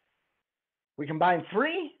 We combine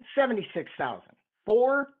 3, 76,000.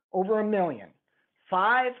 4, over 1 million.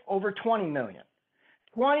 5, over 20 million.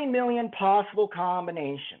 20 million possible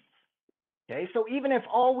combinations. Okay, so even if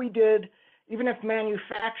all we did, even if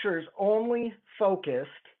manufacturers only focused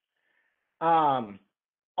on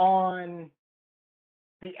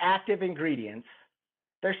the active ingredients,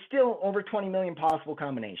 there's still over 20 million possible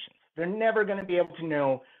combinations. They're never going to be able to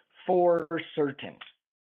know for certain.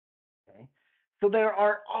 Okay, so there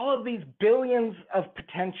are all of these billions of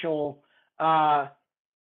potential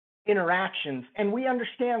interactions, and we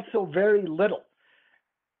understand so very little.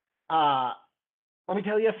 Let me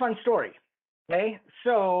tell you a fun story. Okay,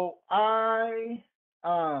 so I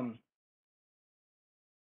don't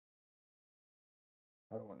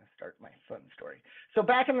want to start my fun story. So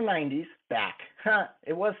back in the 90s,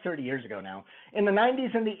 it was 30 years ago now. In the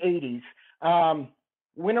 90s and the 80s,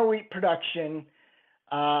 winter wheat production,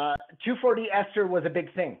 2,4-D ester was a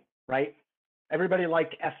big thing, right? Everybody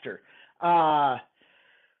liked ester. And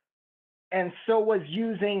so was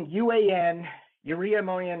using UAN, urea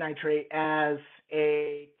ammonium nitrate, as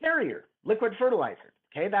a carrier, liquid fertilizer.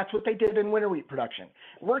 Okay, that's what they did in winter wheat production.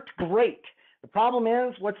 It worked great. The problem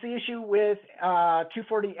is, what's the issue with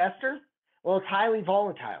 2,4-D ester? Well, it's highly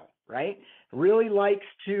volatile, right? It really likes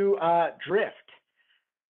to drift.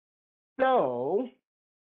 So,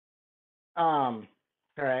 sorry,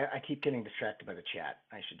 I keep getting distracted by the chat.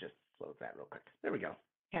 I should just close that real quick. There we go,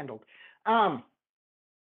 handled.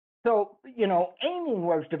 So, you know, amine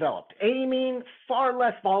was developed. Amine, far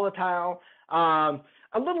less volatile, a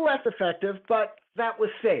little less effective, but that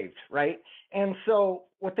was saved, right? And so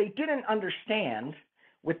what they didn't understand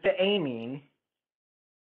with the amine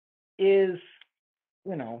is,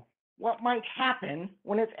 you know, what might happen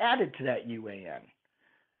when it's added to that UAN.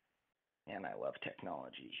 And I love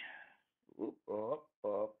technology.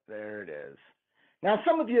 There it is. Now,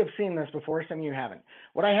 some of you have seen this before, some of you haven't.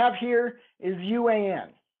 What I have here is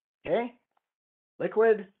UAN, okay?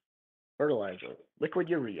 Liquid fertilizer, liquid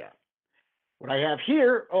urea. What I have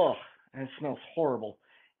here, oh, and it smells horrible,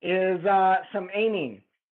 is some amine.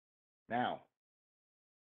 Now,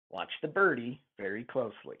 watch the birdie very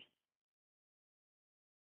closely.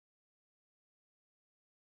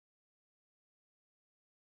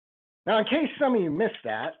 Now, in case some of you missed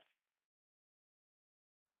that,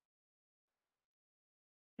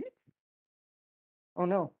 oh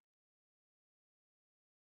no.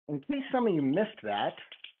 In case some of you missed that,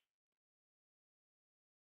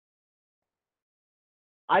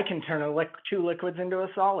 I can turn 2 liquids into a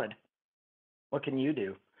solid. What can you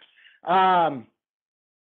do? Can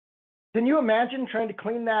you imagine trying to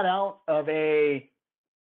clean that out of a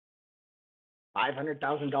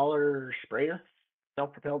 $500,000 sprayer,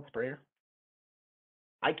 self-propelled sprayer?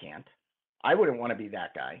 I can't. I wouldn't want to be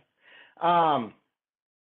that guy.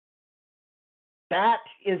 That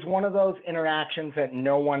is one of those interactions that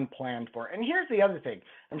no one planned for. And here's the other thing.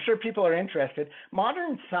 I'm sure people are interested.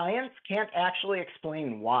 Modern science can't actually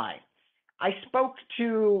explain why. I spoke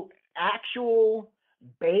to actual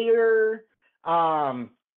Bayer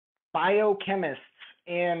biochemists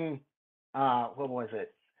in, what was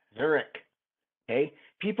it? Zurich. Okay.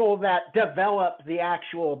 People that develop the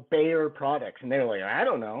actual Bayer products. And they're like, I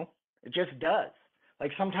don't know. It just does.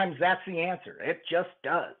 Like sometimes that's the answer. It just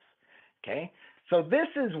does. Okay. So this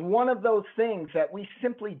is one of those things that we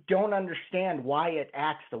simply don't understand why it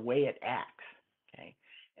acts the way it acts, okay?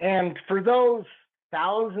 And for those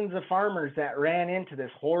thousands of farmers that ran into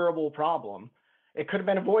this horrible problem, it could have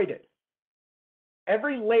been avoided.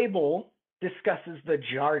 Every label discusses the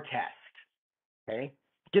jar test, okay?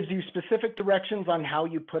 Gives you specific directions on how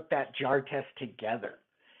you put that jar test together.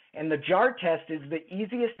 And the jar test is the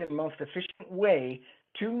easiest and most efficient way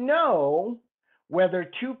to know whether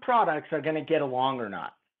two products are going to get along or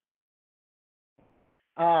not.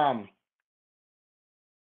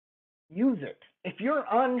 Use it. If you're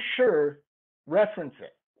unsure, reference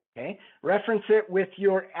it. Okay, reference it with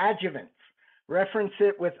your adjuvants. Reference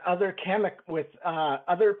it with other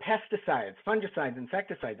other pesticides, fungicides,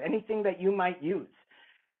 insecticides, anything that you might use.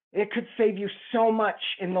 It could save you so much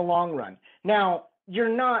in the long run. Now,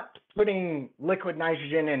 you're not putting liquid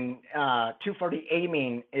nitrogen and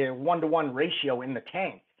 2,4-D-amine in a 1-to-1 ratio in the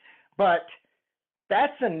tank, but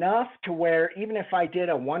that's enough to where even if I did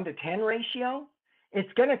a 1-to-10 ratio,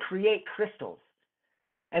 it's going to create crystals.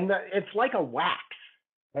 And it's like a wax,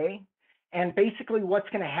 okay? And basically what's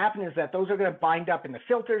going to happen is that those are going to bind up in the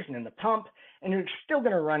filters and in the pump, and you're still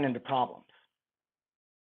going to run into problems.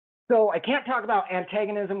 So I can't talk about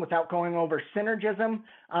antagonism without going over synergism.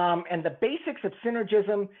 And the basics of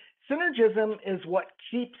synergism is what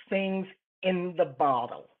keeps things in the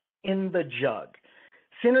bottle, in the jug.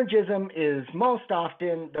 Synergism is most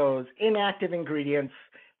often those inactive ingredients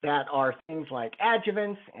that are things like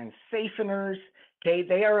adjuvants and safeners. Okay,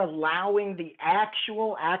 they are allowing the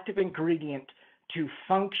actual active ingredient to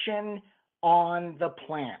function on the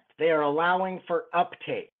plant. They are allowing for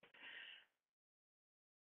uptake.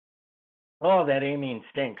 Oh, that amine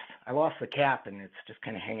stinks. I lost the cap and it's just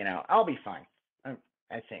kind of hanging out. I'll be fine,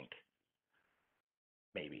 I think.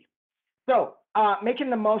 Maybe. So,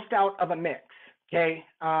 making the most out of a mix. Okay,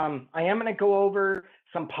 I am going to go over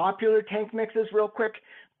some popular tank mixes real quick,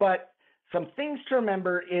 but some things to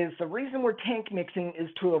remember is the reason we're tank mixing is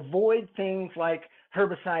to avoid things like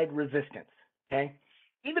herbicide resistance, okay?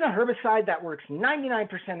 Even a herbicide that works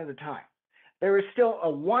 99% of the time, there is still a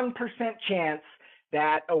 1% chance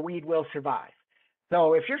that a weed will survive.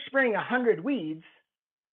 So if you're spraying 100 weeds,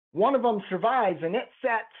 one of them survives and it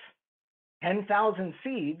sets 10,000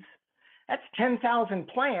 seeds, that's 10,000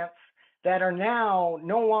 plants that are now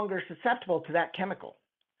no longer susceptible to that chemical,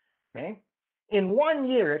 okay? In 1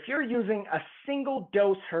 year, if you're using a single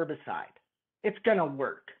dose herbicide, it's going to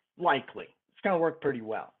work, likely. It's going to work pretty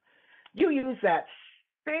well. You use that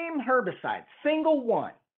same herbicide, single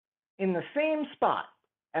one, in the same spot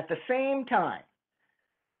at the same time,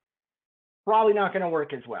 probably not going to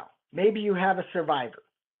work as well. Maybe you have a survivor.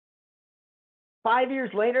 5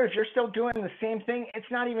 years later, if you're still doing the same thing, it's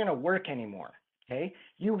not even going to work anymore, okay?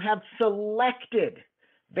 You have selected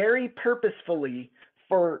very purposefully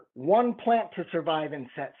for one plant to survive and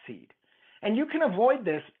set seed. And you can avoid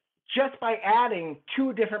this just by adding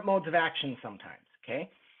 2 different modes of action sometimes, okay?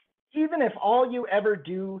 Even if all you ever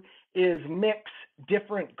do is mix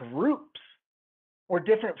different groups or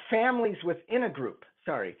different families within a group,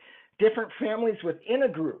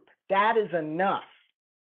 that is enough,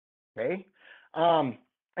 okay?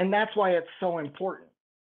 And that's why it's so important.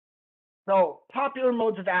 So popular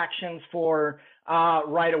modes of actions for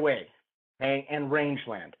right away. Okay, and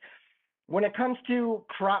rangeland. When it comes to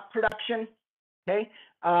crop production, okay,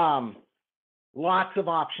 lots of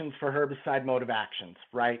options for herbicide mode of actions,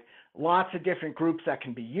 right? Lots of different groups that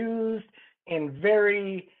can be used in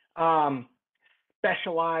very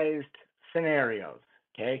specialized scenarios,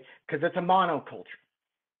 okay, because it's a monoculture.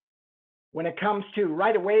 When it comes to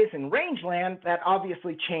right-of-ways and rangeland, that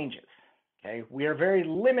obviously changes, okay? We are very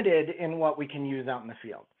limited in what we can use out in the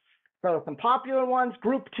field. So some popular ones,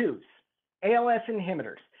 group 2s. ALS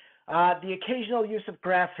inhibitors, the occasional use of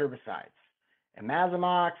grass herbicides,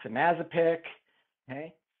 imazamox, imazapic,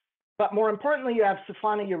 okay? But more importantly, you have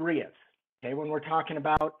sulfonylureas, okay, when we're talking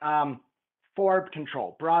about forb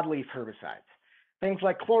control, broadleaf herbicides, things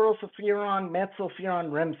like chlorosulfuron, metsulfuron,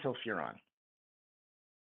 rimsulfuron.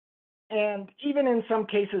 And even in some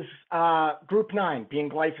cases, group 9 being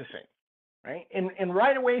glyphosate, right? In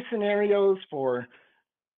right-of-way scenarios for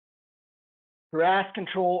grass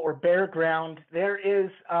control or bare ground, there's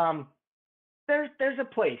a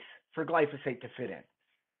place for glyphosate to fit in.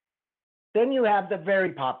 Then you have the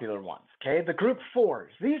very popular ones, okay? The group 4s.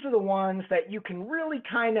 These are the ones that you can really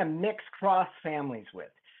kind of mix cross families with.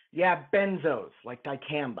 You have benzos like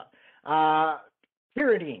dicamba,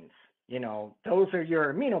 pyridines, you know, those are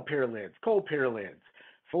your aminopyralids, copyralids,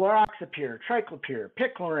 fluoroxapyr, triclopyr,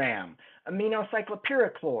 picloram,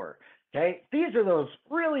 aminocyclopyrachlor. Okay, these are those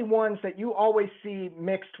really ones that you always see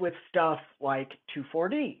mixed with stuff like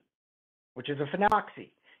 2,4-D, which is a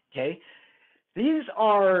phenoxy. Okay, these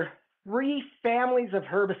are 3 families of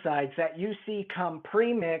herbicides that you see come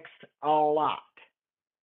pre-mixed a lot,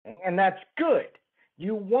 and that's good.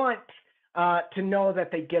 You want to know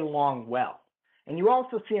that they get along well, and you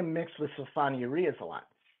also see them mixed with sulfonylureas a lot.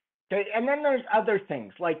 Okay, and then there's other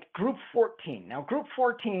things like group 14. Now, group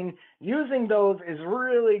 14, using those is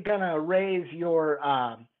really going to raise your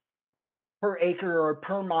per acre or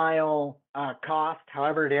per mile cost,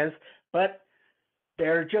 however it is, but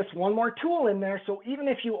they're just one more tool in there. So even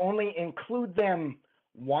if you only include them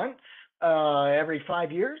once every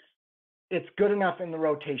 5 years, it's good enough in the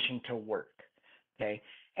rotation to work, okay?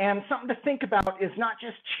 And something to think about is not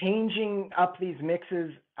just changing up these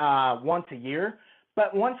mixes once a year,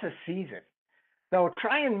 but once a season. So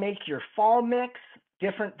try and make your fall mix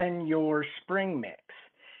different than your spring mix.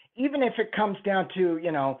 Even if it comes down to,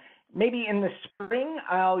 you know, maybe in the spring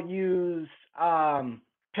I'll use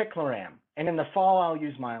picloram, and in the fall I'll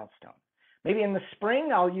use milestone. Maybe in the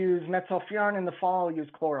spring I'll use metsulfuron, in the fall I'll use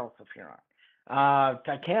chlorsulfuron.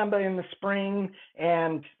 Dicamba in the spring,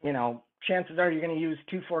 and, you know, chances are you're going to use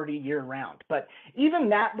 240 year round. But even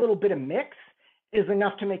that little bit of mix is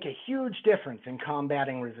enough to make a huge difference in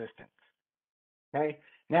combating resistance. Okay.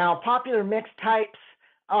 Now, popular mix types,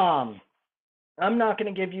 I'm not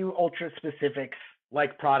going to give you ultra specifics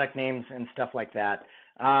like product names and stuff like that.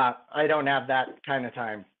 I don't have that kind of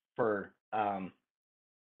time for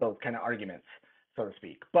those kind of arguments, so to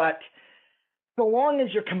speak. But so long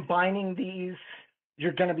as you're combining these,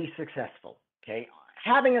 you're going to be successful. Okay.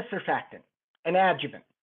 Having a surfactant, an adjuvant,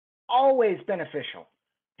 always beneficial.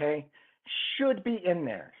 Okay. Should be in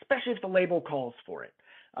there, especially if the label calls for it.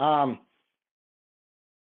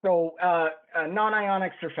 So a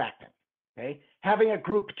non-ionic surfactant, okay? Having a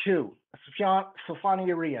group 2,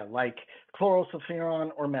 sulfonylurea like chlorsulfuron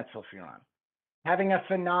or metsulfuron. Having a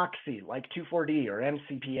phenoxy like 2,4-D or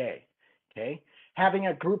MCPA, okay? Having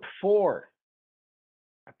a group 4,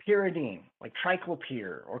 a pyridine like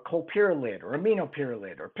triclopyr or clopyrrolid or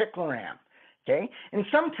aminopyrrolid or picloram, okay? And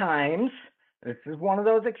sometimes, this is one of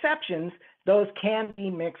those exceptions, those can be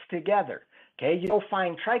mixed together. Okay, you'll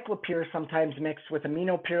find triclopyr sometimes mixed with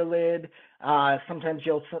aminopyrrolid. Sometimes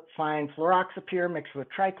you'll find fluroxapyr mixed with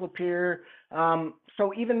triclopyr.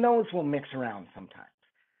 So even those will mix around sometimes.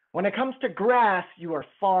 When it comes to grass, you are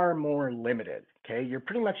far more limited. Okay, you're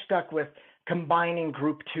pretty much stuck with combining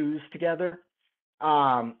group 2s together.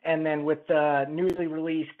 And then with the newly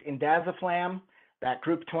released indaziflam, that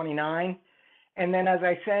group 29. And then, as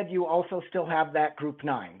I said, you also still have that group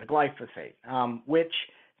 9, the glyphosate, which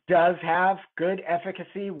does have good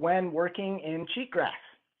efficacy when working in cheatgrass.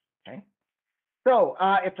 Okay. So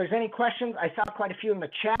if there's any questions, I saw quite a few in the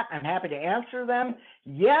chat. I'm happy to answer them.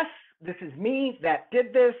 Yes, this is me that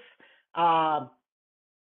did this. We're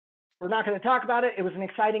not going to talk about it. It was an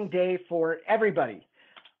exciting day for everybody.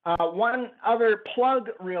 One other plug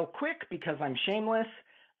real quick, because I'm shameless.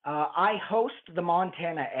 I host the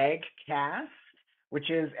Montana Ag Cast, which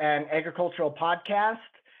is an agricultural podcast,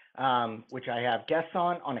 which I have guests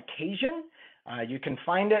on occasion. You can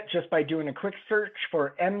find it just by doing a quick search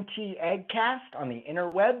for MT AgCast on the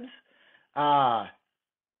interwebs.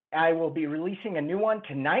 I will be releasing a new one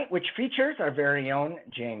tonight, which features our very own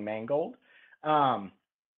Jane Mangold. And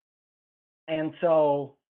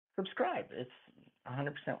so subscribe. It's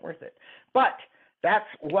 100% worth it. But that's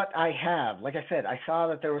what I have. Like I said, I saw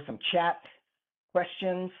that there were some chat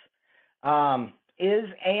questions. Is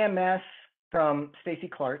AMS, from Stacy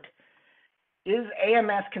Clark, is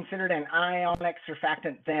AMS considered an ionic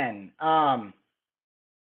surfactant then?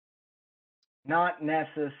 Not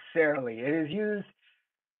necessarily. It is used,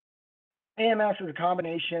 AMS is a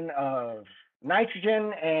combination of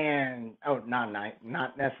nitrogen and,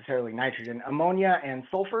 not necessarily nitrogen, ammonia and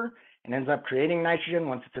sulfur, and ends up creating nitrogen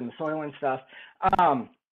once it's in the soil and stuff.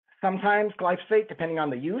 Sometimes glyphosate, depending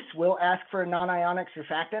on the use, will ask for a non-ionic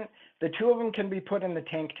surfactant. The two of them can be put in the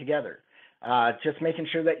tank together. Just making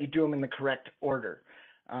sure that you do them in the correct order.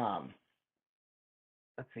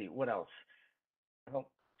 Let's see, what else? Oh,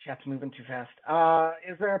 chat's moving too fast.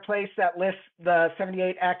 Is there a place that lists the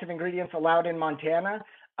 78 active ingredients allowed in Montana?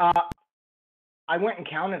 I went and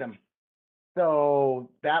counted them. So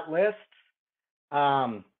that list,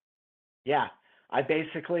 yeah, I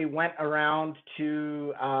basically went around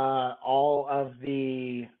to all of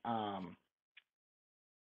the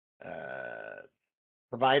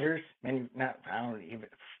providers, and I don't even,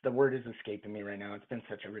 the word is escaping me right now. It's been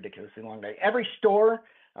such a ridiculously long day. Every store,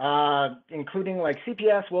 including like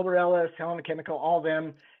CPS, Wilbur Ellis, Helena Chemical, all of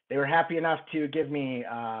them, they were happy enough to give me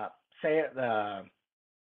the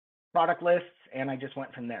product lists, and I just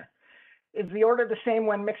went from there. Is the order the same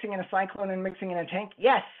when mixing in a cyclone and mixing in a tank?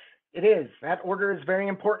 Yes, it is. That order is very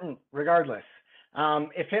important regardless.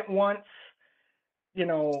 If it wants, you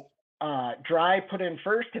know, dry put in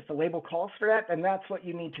first, if the label calls for that, then that's what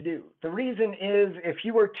you need to do. The reason is, if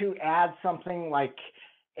you were to add something like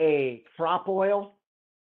a crop oil,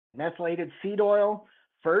 methylated seed oil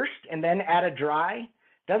first, and then add a dry,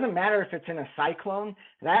 doesn't matter if it's in a cyclone,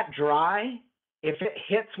 that dry if it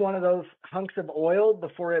hits one of those hunks of oil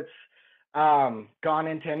before it's gone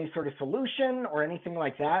into any sort of solution or anything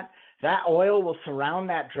like that, that oil will surround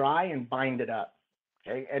that dry and bind it up,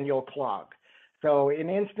 okay, and you'll clog. So in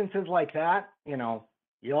instances like that,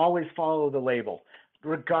 you always follow the label,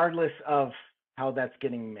 regardless of how that's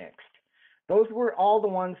getting mixed. Those were all the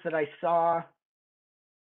ones that I saw.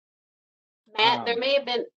 Matt, there may have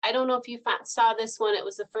been, I don't know if you saw this one. It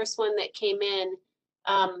was the first one that came in.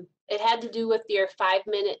 It had to do with your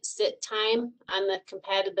 5-minute sit time on the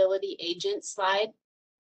compatibility agent slide.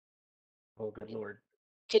 Oh, good Lord.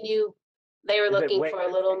 They were Is it looking way- for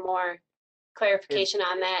a little more clarification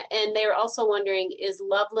on that. And they were also wondering, is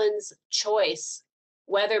Loveland's Choice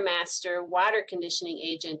WeatherMaster water conditioning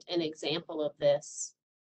agent an example of this?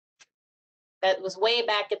 That was way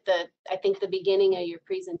back at I think the beginning of your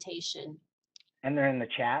presentation. And they're in the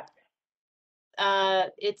chat?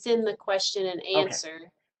 It's in the question and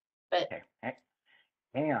answer, but Okay.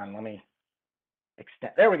 Hang on, let me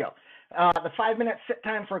extend. There we go. The 5-minute sit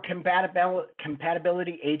time for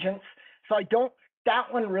compatibility agents. So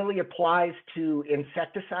that one really applies to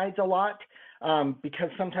insecticides a lot, because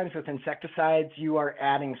sometimes with insecticides, you are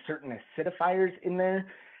adding certain acidifiers in there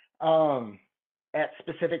at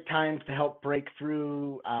specific times to help break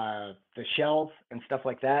through the shells and stuff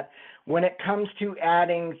like that. When it comes to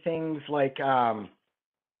adding things like, oh,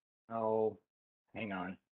 hang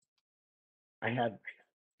on. I had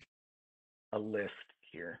a list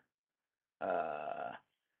here.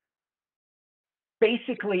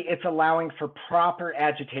 Basically, it's allowing for proper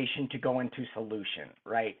agitation to go into solution,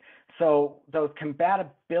 right? So those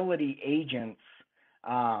compatibility agents,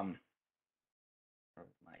 where's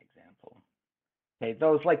my example? Okay,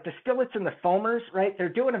 those like distillates and the foamers, right? They're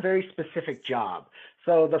doing a very specific job.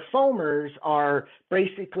 So the foamers are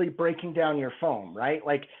basically breaking down your foam, right?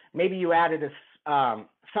 Like maybe you added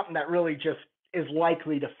something that really just is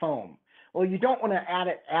likely to foam. Well, you don't want to add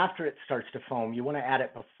it after it starts to foam. You want to add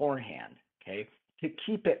it beforehand, okay, to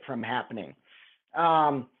keep it from happening.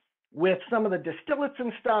 With some of the distillates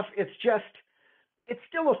and stuff, it's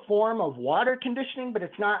still a form of water conditioning, but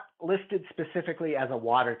it's not listed specifically as a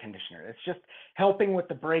water conditioner. It's just helping with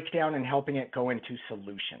the breakdown and helping it go into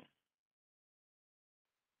solution.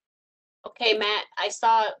 okay, Matt,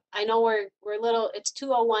 I know we're it's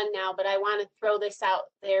 2:01 now, but I want to throw this out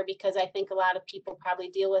there because I think a lot of people probably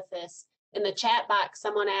deal with this. In the chat box,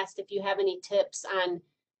 someone asked if you have any tips on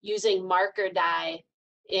using marker dye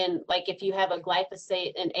in, like if you have a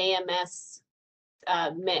glyphosate and AMS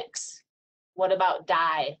mix. What about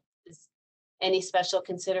dye? Is any special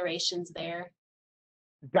considerations there?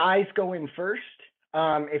 Dyes go in first.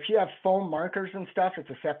 If you have foam markers and stuff, it's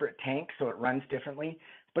a separate tank, so it runs differently.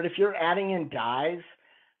 But if you're adding in dyes,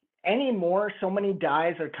 so many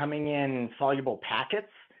dyes are coming in soluble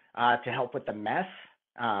packets to help with the mess.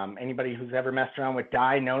 Anybody who's ever messed around with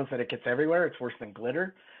dye knows that it gets everywhere. It's worse than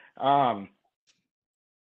glitter.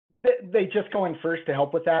 They just go in first to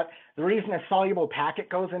help with that. The reason a soluble packet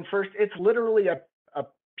goes in first, it's literally a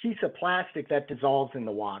piece of plastic that dissolves in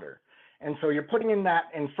the water. And so you're putting in that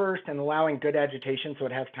in first and allowing good agitation so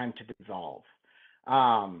it has time to dissolve.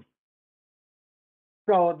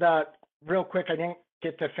 So real quick, I didn't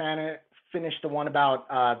get to finish the one about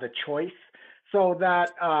the choice. So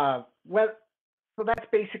so that's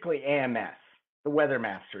basically AMS, the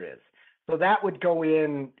WeatherMaster is. So that would go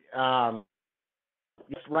in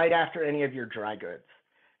just right after any of your dry goods,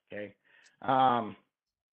 okay?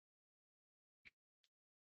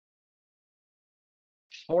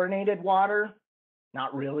 Chlorinated water,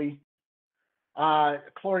 not really.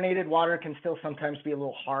 Chlorinated water can still sometimes be a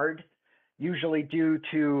little hard, usually due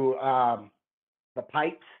to the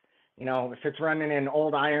pipes. If it's running in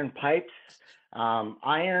old iron pipes,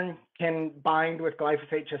 iron can bind with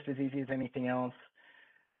glyphosate just as easy as anything else.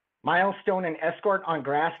 Milestone and Escort on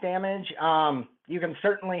grass damage. You can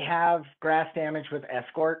certainly have grass damage with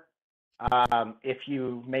Escort if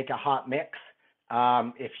you make a hot mix.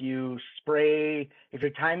 If you spray, if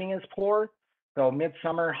your timing is poor, so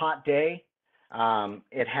midsummer hot day,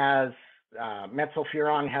 it has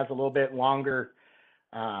methylfuron has a little bit longer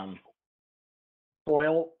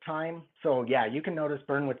soil time. So yeah, you can notice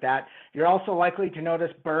burn with that. You're also likely to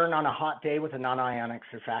notice burn on a hot day with a non-ionic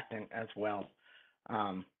surfactant as well.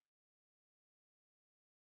 I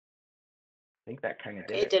think that kind of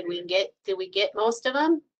did it. Did we get most of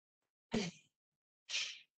them? I'm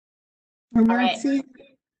All not right.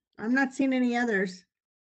 I'm not seeing any others.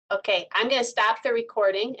 Okay, I'm going to stop the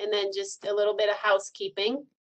recording and then just a little bit of housekeeping.